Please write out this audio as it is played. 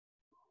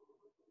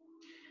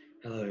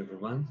Hello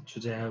everyone.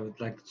 Today I would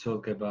like to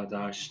talk about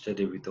our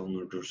study with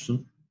Onur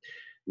Dursun,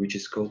 which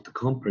is called the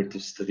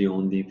Comparative Study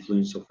on the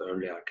Influence of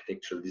Early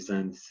Architectural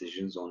Design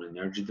Decisions on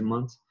Energy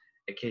Demand,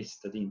 a case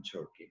study in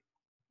Turkey.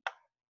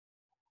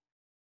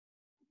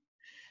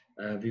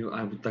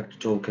 I would like to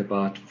talk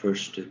about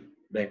first the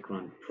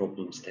background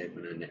problem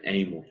statement and the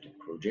aim of the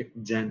project.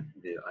 Then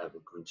I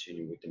will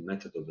continue with the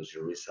methodology,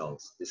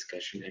 results,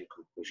 discussion and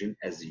conclusion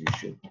as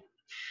usual.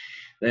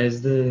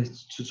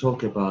 To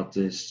talk about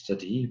the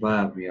study,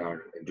 why we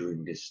are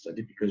doing this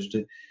study, because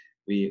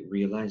we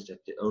realized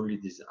that the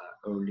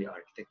early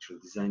architectural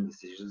design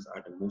decisions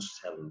are the most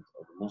salient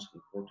or the most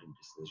important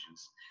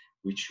decisions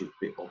which should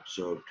be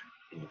observed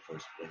in the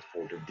first place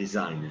for the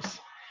designers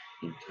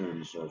in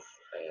terms of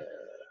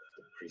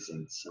to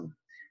present some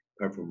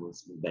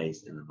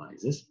performance-based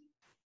analysis.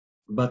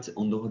 But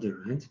on the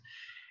other hand,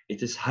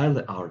 it is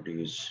highly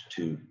arduous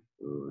to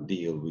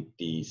deal with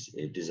these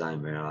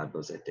design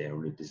variables at the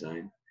early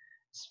design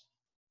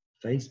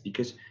phase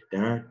because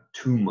there are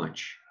too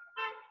much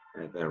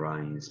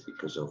variance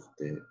because of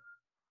the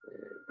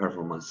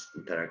performance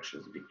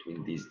interactions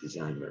between these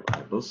design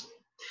variables.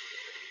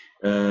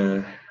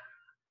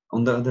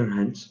 On the other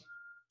hand,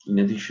 in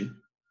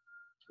addition,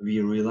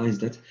 we realize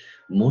that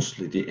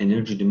mostly the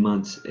energy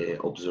demand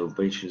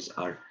observations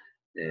are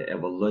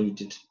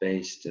evaluated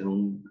based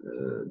on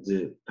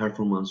the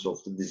performance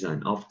of the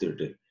design after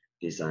the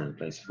design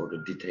phase for the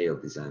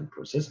detailed design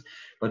process.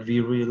 But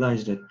we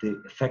realize that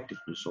the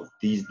effectiveness of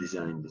these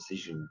design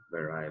decision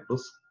of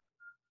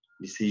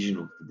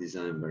the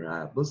design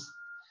variables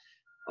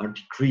are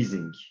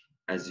decreasing,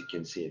 as you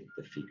can see at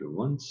the figure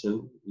 1.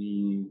 So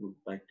we would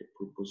like to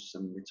propose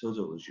some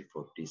methodology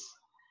for this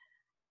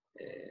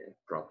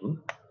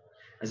problem.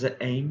 As an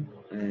aim,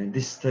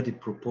 this study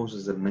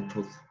proposes a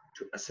method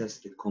to assess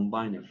the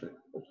combined effect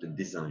of the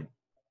design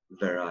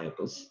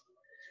variables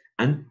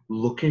and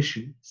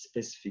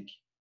location-specific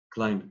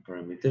climate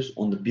parameters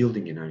on the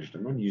building energy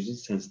demand using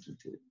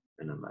sensitivity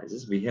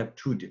analysis. We have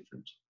two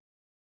different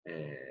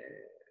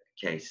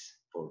cases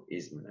for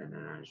Izmir and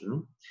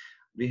Erzurum.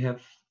 We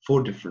have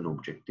 4 different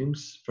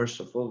objectives. First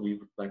of all, we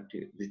would like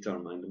to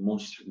determine the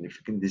most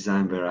significant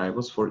design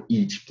variables for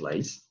each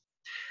place.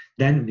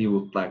 Then we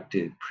would like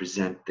to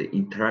present the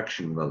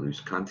interaction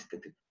values,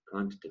 quantitative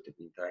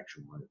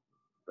interaction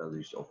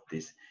values of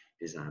these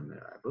design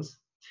variables.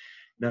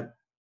 Then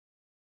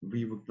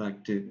we would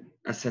like to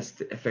assess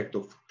the effect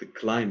of the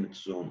climate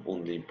zone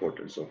on the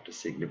importance of the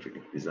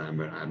significant design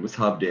variables,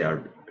 how they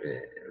are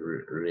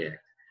react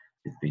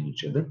between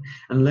each other.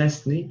 And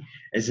lastly,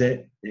 as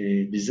a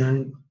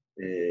design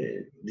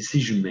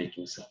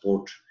decision-making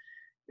support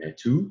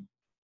tool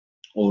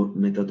or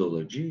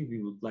methodology,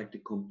 we would like to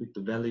compute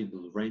the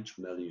valuable range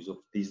values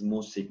of these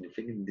most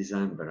significant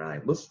design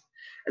variables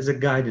as a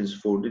guidance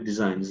for the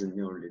designers in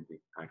the early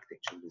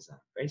architectural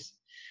design phase.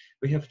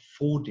 We have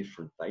 4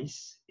 different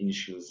phases: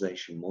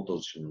 initialization,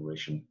 model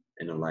generation,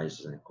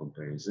 analysis, and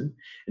comparison.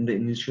 In the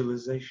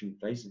initialization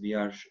phase, we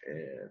are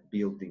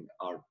building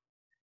our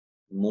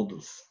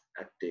models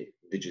at the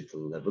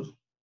digital level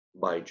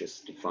by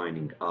just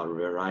defining our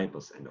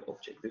variables and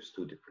objectives,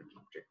 2 different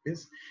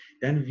objectives.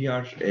 Then we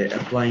are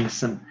applying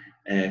some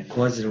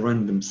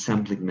quasi-random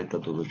sampling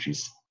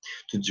methodologies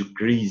to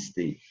decrease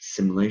the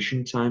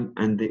simulation time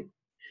and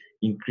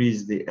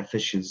increase the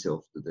efficiency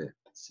of the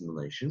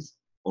simulations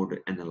or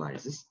the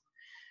analysis.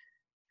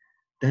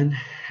 Then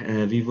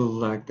we will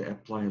like to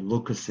apply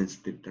local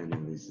sensitivity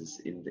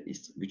analysis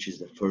which is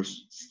the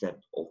first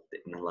step of the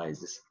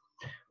analysis.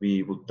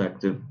 We would like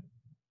to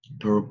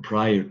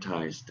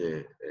prioritize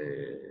the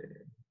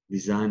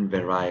design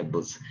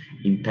variables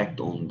impact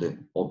on the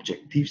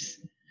objectives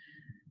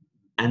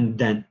and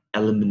then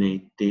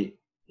eliminate the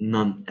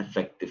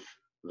non-effective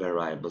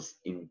variables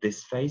in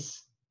this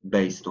phase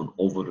based on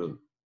overall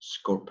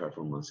score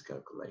performance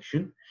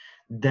calculation.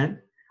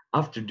 Then,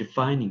 after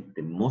defining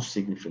the most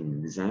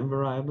significant design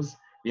variables,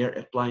 we are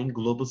applying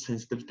global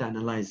sensitivity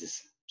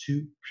analysis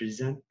to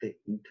present the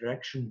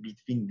interaction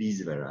between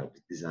these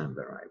design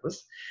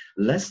variables.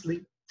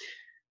 Lastly,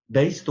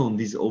 based on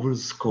this overall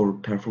score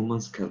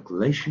performance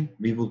calculation,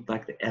 we would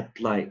like to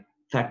apply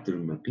factor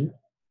mapping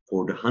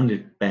for the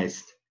 100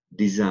 best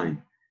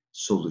design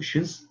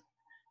solutions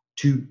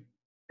to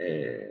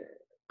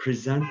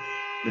present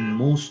the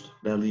most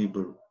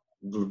valuable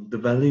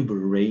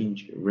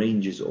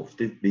ranges of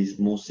these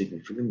most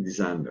significant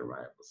design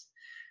variables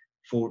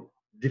for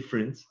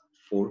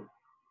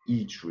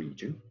each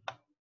region.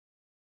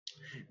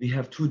 We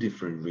have 2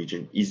 different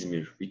regions,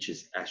 Izmir, which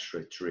is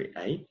ASHRAE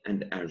 3A,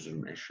 and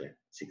Erzurum ASHRAE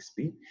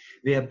 6B.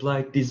 We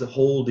applied these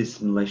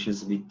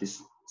simulations with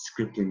this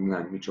scripting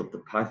language of the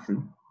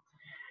Python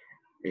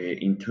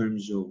in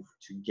terms of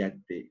to get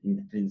the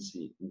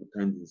independency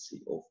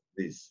of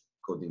these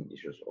coding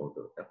issues or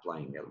the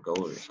applying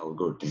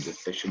algorithms,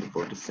 especially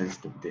for the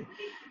sensitivity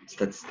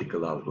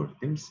statistical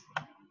algorithms.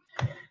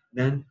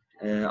 Then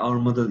our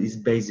model is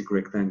basic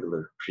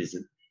rectangular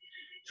prism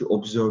to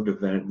observe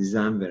the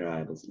design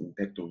variables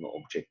impact on the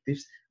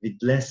objectives with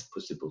less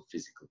possible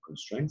physical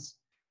constraints.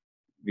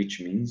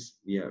 which means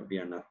we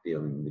are not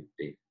dealing with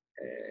the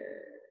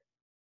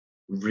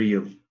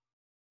real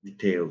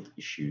detailed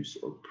issues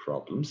or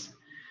problems.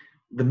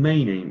 The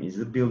main aim is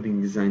the building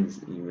design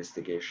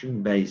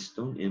investigation based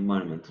on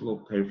environmental or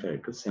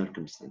peripheral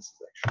circumstances.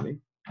 Actually,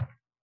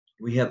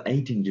 we have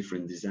 18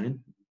 different design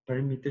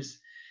parameters,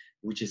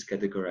 which is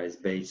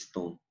categorized based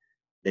on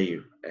their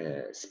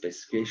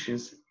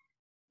specifications.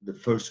 The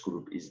first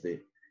group is the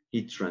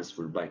heat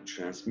transfer by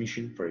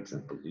transmission, for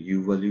example, the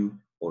U value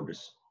or the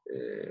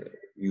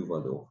U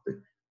value of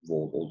the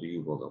wall or the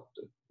U value of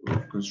the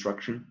roof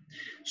construction,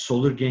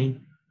 solar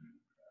gain,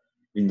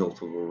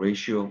 window-to-wall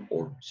ratio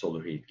or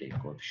solar heat gain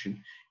coefficient,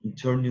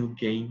 internal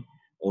gain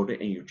or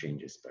the air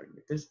changes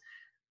parameters.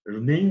 The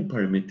remaining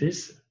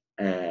parameters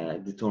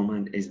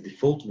determined as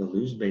default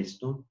values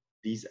based on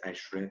these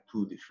ASHRAE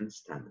 2 different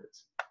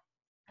standards.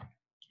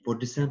 For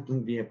the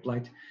sampling, we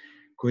applied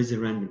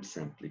quasi-random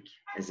sampling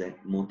as a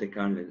Monte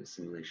Carlo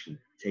simulation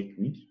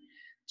technique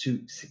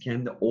to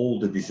scan all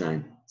the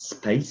design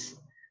space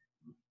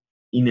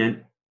in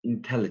an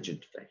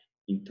intelligent way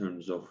in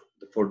terms of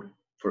the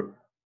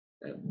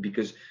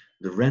because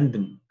the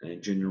random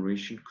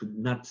generation could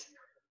not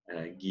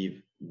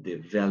give the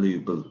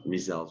valuable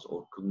results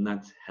or could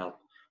not help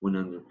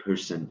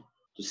 100%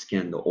 to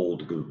scan all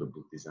the global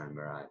design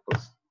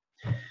variables.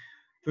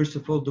 First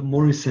of all, the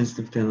more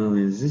sensitive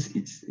analysis,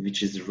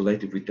 which is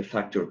related with the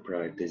factor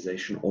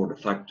prioritization or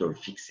the factor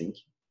fixing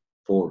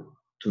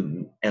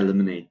to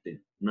eliminate the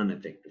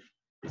non-effective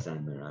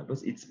design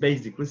variables. It's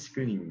basically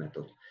screening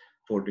method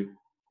for the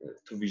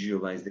to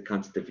visualize the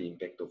quantitative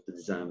impact of the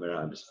design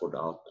variables for the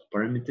output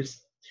parameters.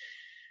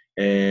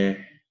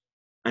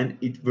 And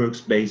it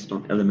works based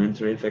on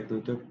elementary effect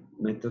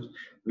method,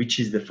 which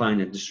is the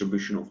finite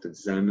distribution of the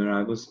design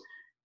variables.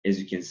 As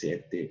you can see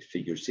at the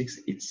figure 6,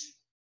 it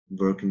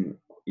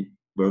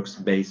works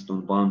based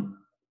on one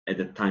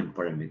at a time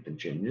parameter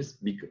changes.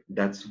 Because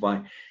that's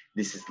why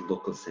this is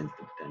local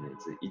sensitivity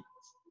analysis.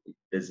 It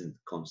doesn't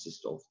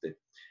consist of the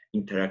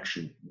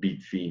interaction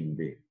between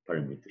the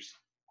parameters.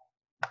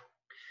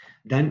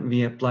 Then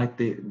we applied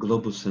the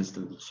global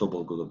sensitivity,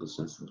 Sobol global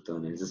sensitivity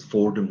analysis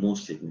for the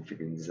most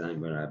significant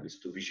design variables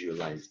to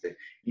visualize the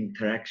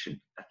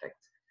interaction effect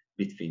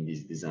between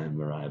these design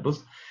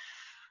variables.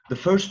 The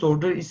first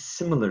order is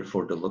similar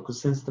for the local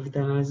sensitivity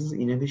analysis.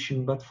 In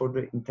addition, but for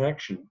the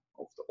interaction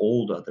of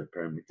all the other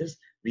parameters,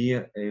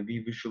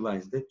 we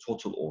visualize the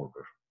total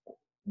order,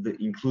 the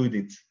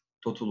included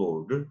total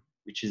order,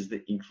 which is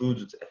the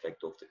included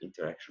effect of the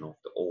interaction of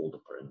all the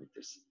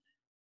parameters.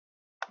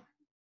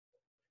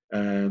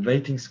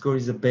 Weighting score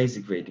is a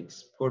basic weighting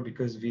score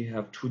because we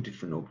have two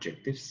different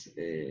objectives,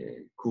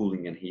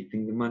 cooling and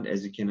heating demand.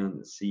 As you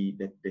can see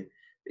that the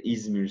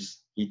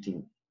Izmir's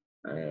heating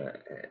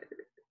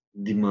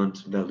demand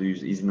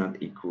values is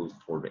not equal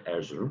for the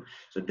Erzurum.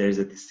 So there's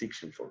a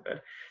distinction for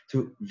that.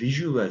 To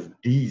visualize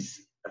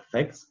these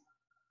effects,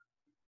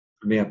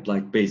 we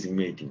applied basic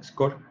weighting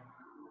score.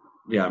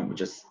 We are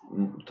just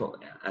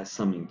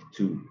summing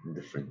two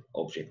different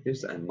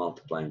objectives and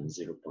multiplying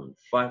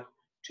 0.5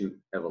 to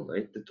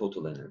evaluate the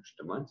total energy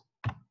demand.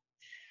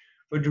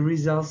 For the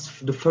results,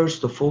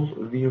 first of all,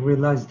 we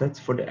realized that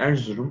for the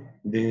Erzurum,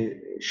 the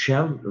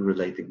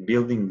shell-related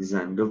building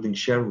design, building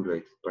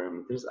shell-related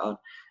parameters are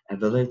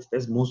evaluated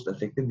as most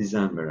effective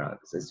design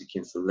variables, as you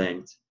can see,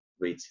 length,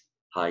 width,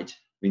 height,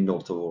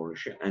 window-to-wall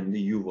ratio, and the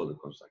U-value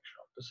construction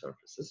of the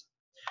surfaces.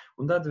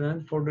 On the other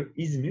hand, for the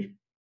Izmir,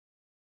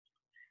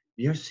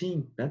 we are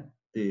seeing that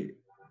the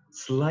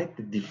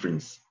slight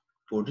difference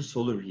for the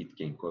solar heat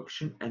gain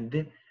coefficient and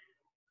the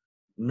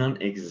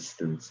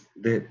non-existent,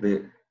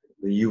 the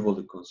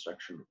U-value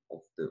construction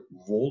of the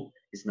wall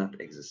is not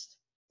exist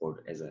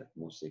for as a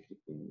most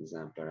significant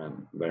design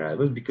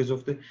variable because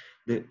of the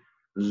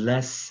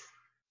less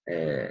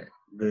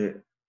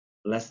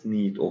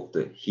need of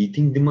the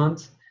heating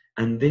demand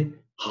and the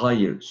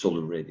higher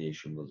solar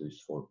radiation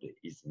values for the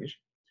Izmir.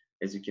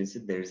 As you can see,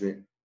 there is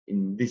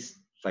in this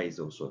phase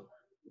also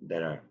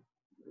there are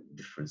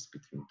difference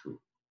between two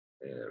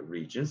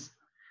regions,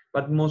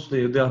 but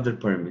mostly the other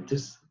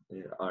parameters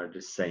are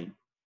the same.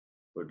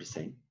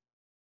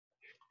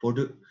 For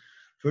the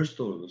first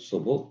order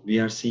Sobol, we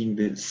are seeing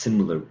the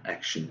similar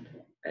action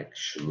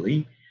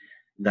actually,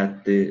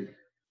 that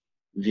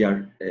we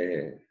are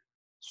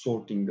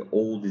sorting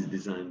all these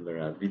design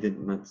variables. We did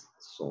not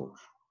sort.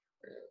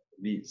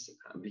 We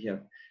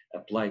have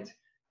applied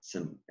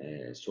some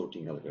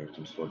sorting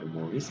algorithms for the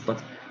Morris,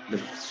 but the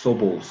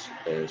Sobol's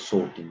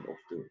sorting of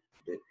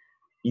the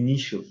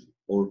initial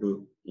or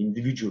the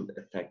individual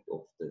effect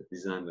of the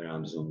design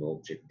variables on the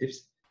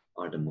objectives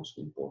are the most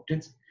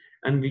important.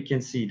 And we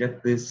can see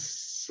that this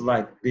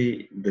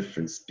slightly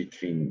difference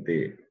between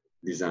the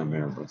design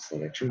variable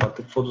selection, but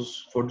for the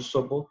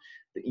Sobol,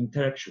 the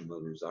interaction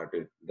values are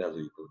the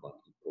valuable one,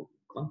 important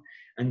one.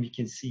 And we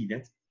can see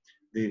that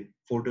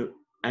for the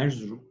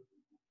Erzurum,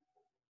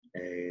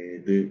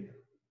 the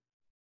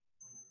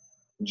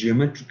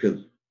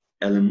geometrical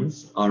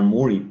elements are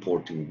more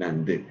important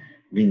than the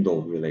window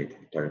related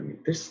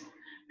parameters,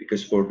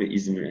 because for the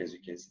Izmir, as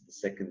you can see, the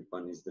second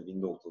one is the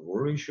window to wall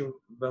ratio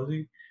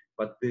value,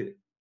 but the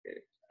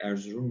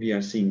Erzurum, we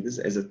are seeing this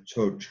as a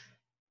third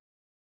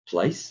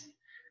place,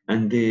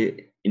 and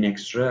in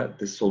extra,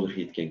 the solar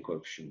heat gain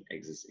coefficient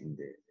exists in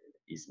the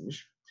Izmir.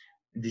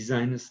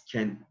 Designers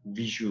can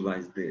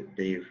visualize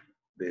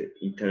the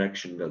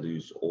interaction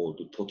values or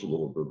the total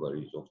order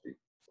values of the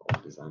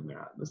design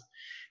variables.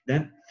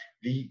 Then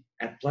we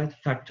applied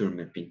factor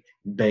mapping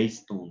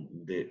based on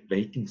the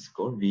weighting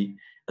score. We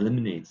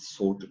eliminated,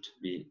 sorted,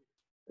 we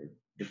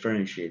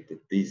differentiated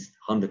these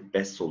 100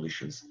 best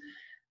solutions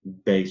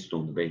based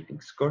on the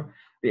weighting score.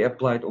 We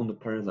applied on the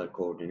parallel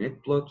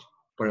coordinate plot.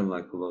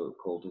 Parallel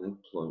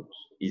coordinate plot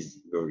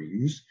is very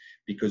used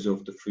because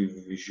of the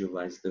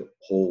visualize the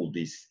whole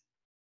this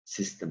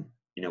system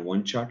in a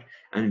one chart,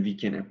 and we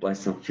can apply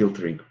some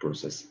filtering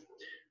process,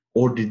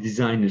 or the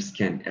designers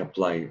can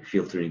apply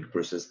filtering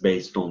process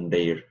based on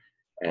their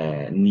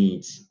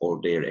needs or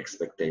their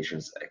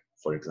expectations,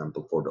 for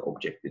example, for the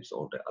objectives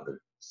or the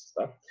other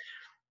stuff.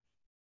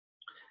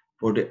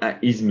 For the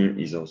Izmir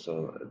is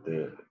also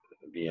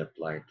we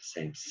applied the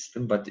same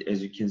system, but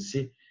as you can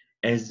see,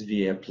 as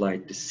we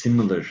applied the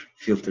similar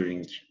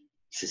filtering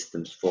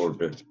systems for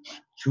the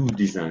two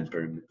design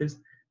parameters,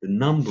 the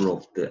number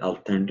of the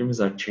alternatives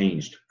are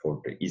changed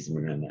for the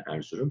Izmir and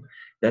Erzurum.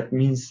 That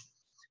means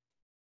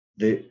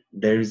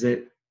there is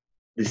a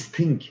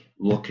distinct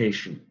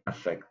location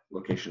effect,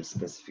 location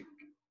specific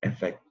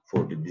effect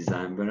for the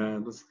design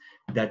variables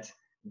that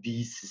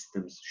these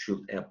systems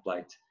should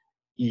apply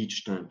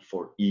each time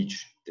for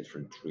each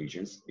different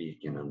regions. We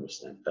can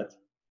understand that.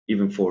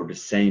 Even for the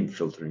same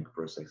filtering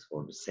process,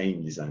 for the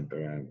same design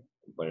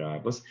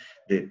variables,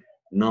 the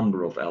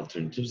number of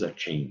alternatives are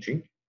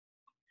changing.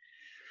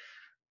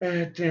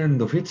 At the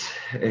end of it,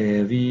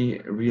 we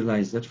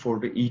realized that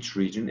for each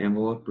region,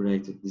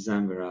 envelope-related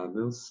design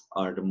variables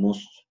are the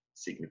most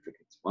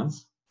significant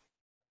ones.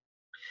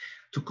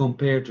 To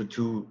compare the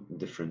two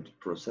different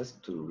process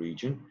to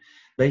region,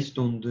 based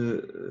on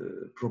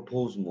the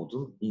proposed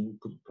model,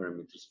 input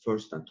parameters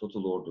first and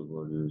total order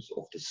values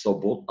of the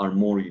suball are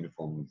more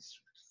uniformly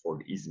distributed for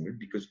the Izmir,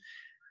 because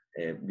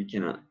we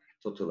cannot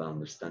totally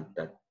understand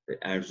that the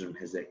Erzurum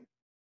has a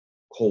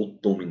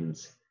cold dominant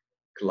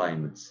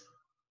climate.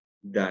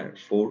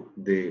 Therefore,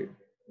 the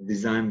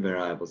design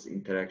variables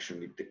interaction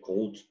with the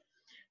cold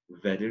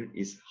weather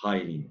is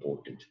highly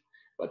important.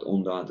 But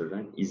on the other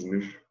hand,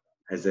 Izmir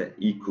has an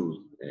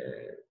equal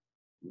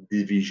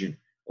division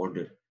or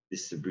the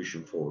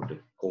distribution for the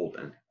cold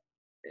and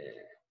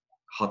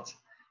hot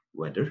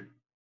weather.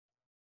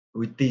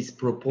 With this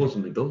proposed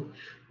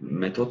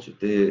method,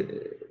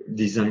 the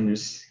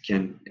designers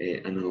can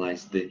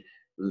analyze the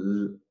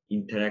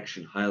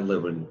interaction,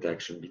 high-level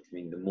interaction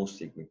between the most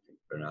significant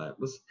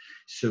variables.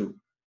 So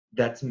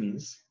that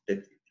means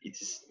that it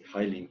is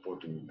highly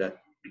important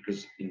that,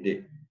 because in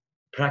the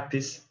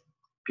practice,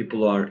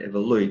 people are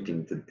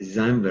evaluating the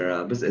design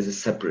variables as a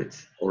separate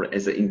or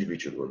as an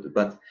individual,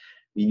 but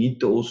we need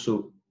to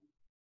also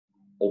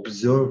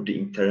observe the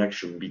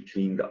interaction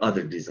between the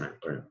other design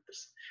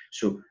parameters.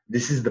 So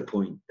this is the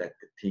point that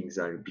the things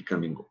are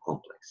becoming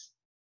complex.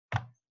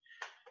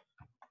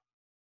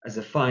 As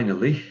a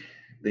finally,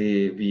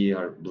 we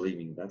are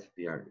believing that,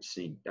 we are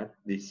seeing that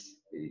this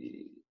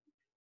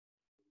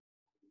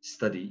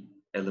study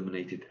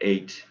eliminated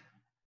 8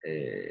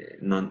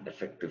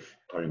 non-effective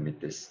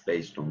parameters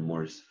based on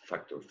Morris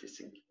factor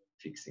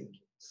fixing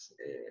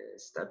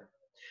step,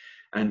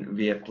 and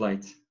we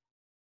applied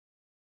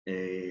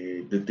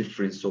the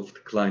difference of the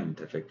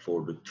climate effect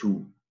for the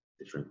two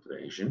different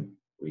region.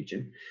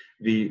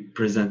 We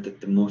presented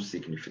the most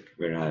significant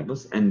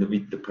variables, and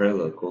with the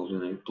parallel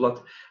coordinate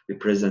plot, we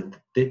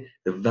presented the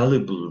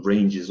valuable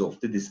ranges of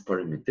these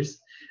parameters.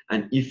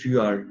 And if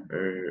you are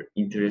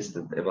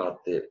interested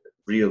about the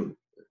real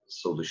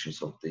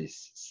solutions of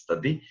this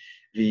study,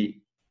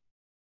 we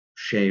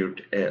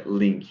shared a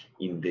link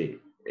in the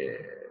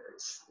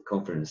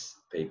conference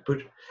paper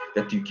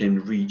that you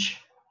can reach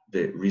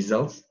the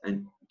results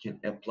and you can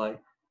apply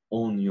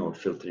on your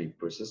filtering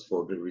process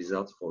for the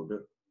results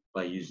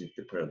by using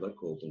the parallel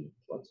coordinate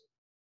plot.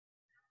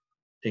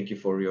 Thank you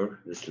for your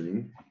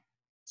listening.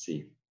 See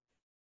you.